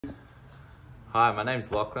Hi, my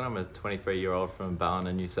name's Lachlan. I'm a 23-year-old from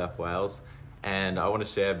Ballina, New South Wales, and I want to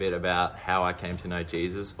share a bit about how I came to know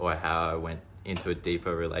Jesus, or how I went into a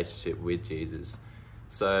deeper relationship with Jesus.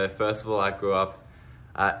 So first of all, I grew up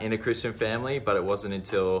in a Christian family, but it wasn't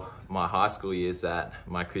until my high school years that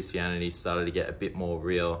my Christianity started to get a bit more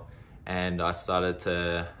real, and I started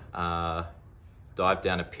to dive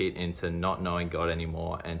down a pit into not knowing God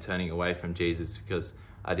anymore and turning away from Jesus because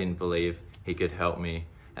I didn't believe he could help me.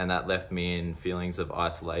 And that left me in feelings of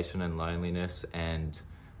isolation and loneliness, and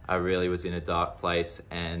I really was in a dark place.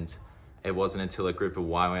 And it wasn't until a group of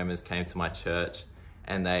YWAMers came to my church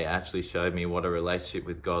and they actually showed me what a relationship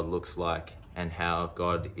with God looks like, and how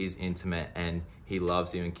God is intimate and he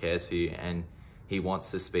loves you and cares for you and he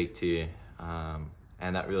wants to speak to you.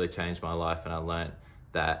 And that really changed my life, and I learned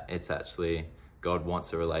that it's actually God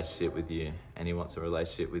wants a relationship with you, and he wants a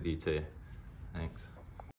relationship with you too. Thanks.